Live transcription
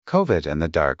COVID in the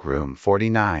dark room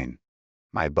 49.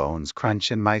 My bones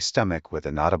crunch in my stomach with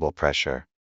inaudible pressure.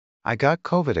 I got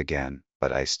COVID again,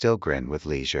 but I still grin with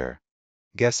leisure.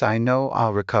 Guess I know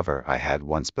I'll recover. I had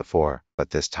once before,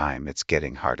 but this time it's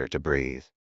getting harder to breathe.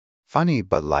 Funny,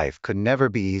 but life could never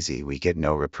be easy. We get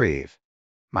no reprieve.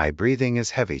 My breathing is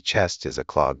heavy, chest is a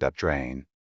clogged up drain.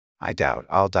 I doubt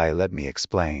I'll die, let me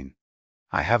explain.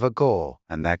 I have a goal,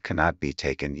 and that cannot be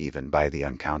taken even by the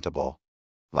uncountable.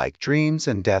 Like dreams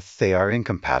and death, they are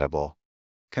incompatible.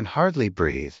 Can hardly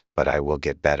breathe, but I will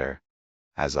get better.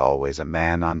 As always, a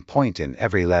man on point in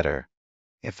every letter.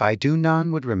 If I do,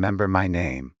 none would remember my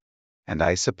name. And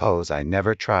I suppose I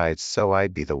never tried, so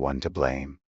I'd be the one to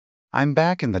blame. I'm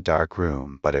back in the dark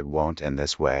room, but it won't end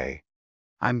this way.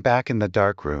 I'm back in the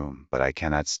dark room, but I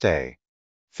cannot stay.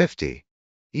 50.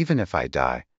 Even if I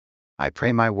die, I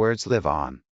pray my words live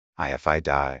on. If I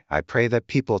die, I pray that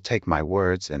people take my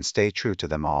words and stay true to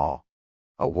them all.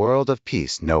 A world of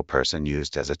peace, no person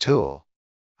used as a tool.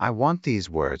 I want these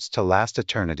words to last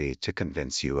eternity, to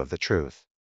convince you of the truth.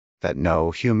 That no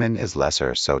human is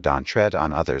lesser, so don't tread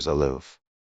on others aloof.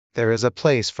 There is a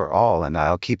place for all, and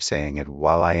I'll keep saying it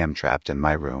while I am trapped in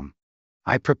my room.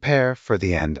 I prepare for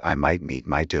the end, I might meet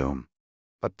my doom.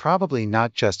 But probably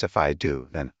not. Just if I do,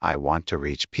 then I want to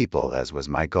reach people, as was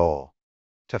my goal.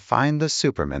 To find the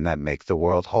Superman that make the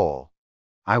world whole.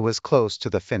 I was close to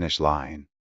the finish line.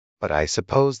 But I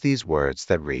suppose these words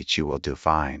that reach you will do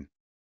fine.